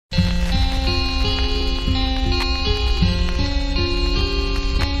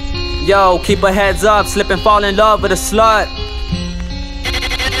Yo, keep her heads up, slip and fall in love with a slut.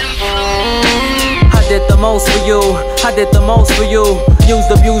 I did the most for you, I did the most for you. Used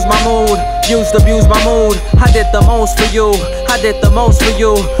to abuse my mood, used to abuse my mood. I did the most for you, I did the most for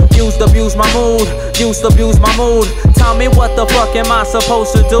you. Used to abuse my mood, used to abuse my mood. Tell me what the fuck am I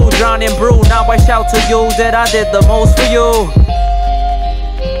supposed to do? Drown in brew, now I shout to you that I did the most for you.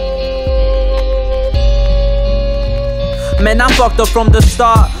 Man, I fucked up from the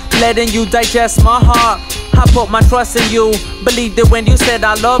start, letting you digest my heart. I put my trust in you, believed it when you said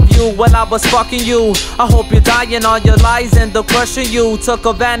I love you. Well, I was fucking you. I hope you're dying all your lies and the crushing you. Took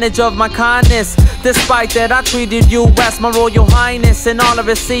advantage of my kindness, despite that I treated you as my royal highness. And all I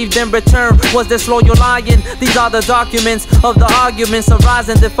received in return was this loyal lying. These are the documents of the arguments of rise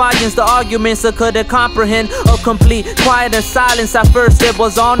and defiance. The arguments I couldn't comprehend. A complete quiet and silence. At first it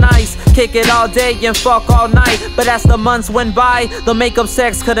was all nice, kick it all day and fuck all night. But as the months went by, the makeup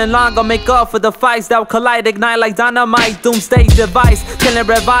sex couldn't longer make up for the fights that would collide, ignite like dynamite. Doomsday device, kill and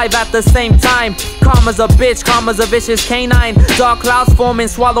revive at the same time. Karma's a bitch, karma's a vicious canine. Dark clouds forming,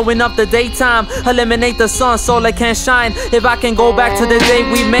 swallowing up the daytime. Eliminate the sun so it can't shine. If I can go back to the day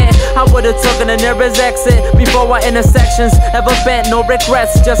we met, I would've taken the nearest exit before our intersections ever bent. No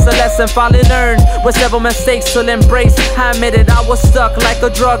regrets, just a lesson finally learned. With several mistakes to embrace, I admitted I was stuck like a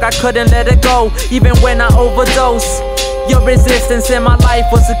drug, I couldn't let it go, even when I overdosed. Your resistance in my life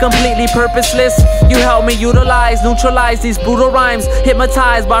was completely purposeless. You helped me utilize, neutralize these brutal rhymes.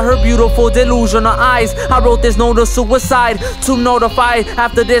 Hypnotized by her beautiful delusional eyes, I wrote this note of suicide to notify.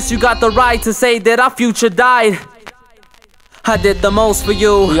 After this you got the right to say that our future died. I did the most for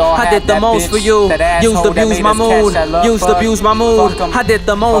you, I did the most for you. Used to abuse my mood, used to abuse my mood. I did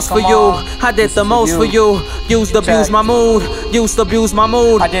the most for you, I did the most for you. Used to abuse my mood, used to abuse my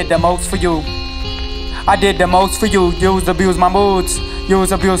mood. I did the most for you, I did the most for you. Used to abuse my moods, used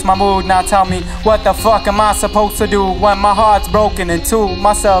to abuse my mood. Now tell me, what the fuck am I supposed to do when my heart's broken in two?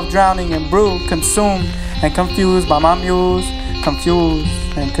 Myself drowning in brew, consumed and confused by my muse. Confused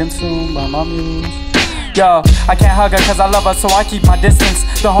and consumed by my muse. Yo, I can't hug her cause I love her, so I keep my distance.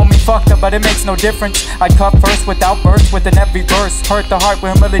 The homie fucked her, but it makes no difference. I cut first without burst, within every verse. Hurt the heart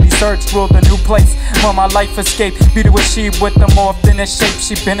with humility search, ruled a new place where my life escaped. Beauty was she with the more thinnest shape.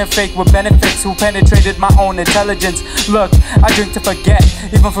 She been a fake with benefits who penetrated my own intelligence. Look, I drink to forget,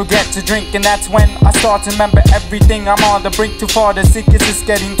 even forget to drink. And that's when I start to remember everything. I'm on the brink, too far to seek. It's just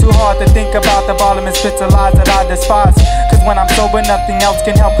getting too hard to think about the bottomless pits of lies that I despise. Cause when I'm sober, nothing else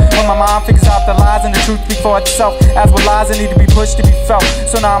can help. When my mind figures out the lies and the truth before itself. As with lies that need to be pushed to be felt.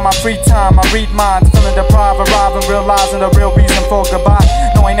 So now in my free time I read minds, feeling deprived, arriving, realizing the real reason for goodbye.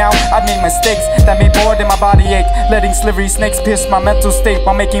 Knowing now I've made mistakes that made more than my body ache. Letting slivery snakes pierce my mental state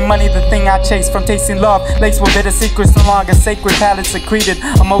while making money the thing I chase. From tasting love, laced with bitter secrets, no longer sacred. Palate secreted,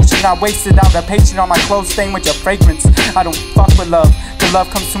 emotion I wasted out. A patient on my clothes stained with your fragrance. I don't fuck with love, cause love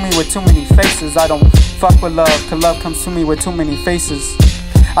comes to me with too many faces. I don't fuck with love, cause love comes to me with too many faces.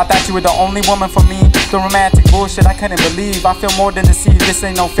 I thought you were the only woman for me. The romantic bullshit I couldn't believe. I feel more than deceived. This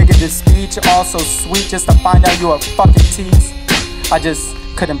ain't no figurative speech. All so sweet just to find out you a fucking tease. I just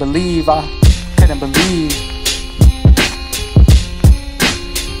couldn't believe. I couldn't believe.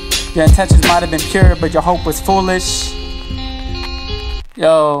 Your intentions might have been pure, but your hope was foolish.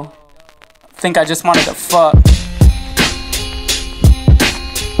 Yo, think I just wanted to fuck.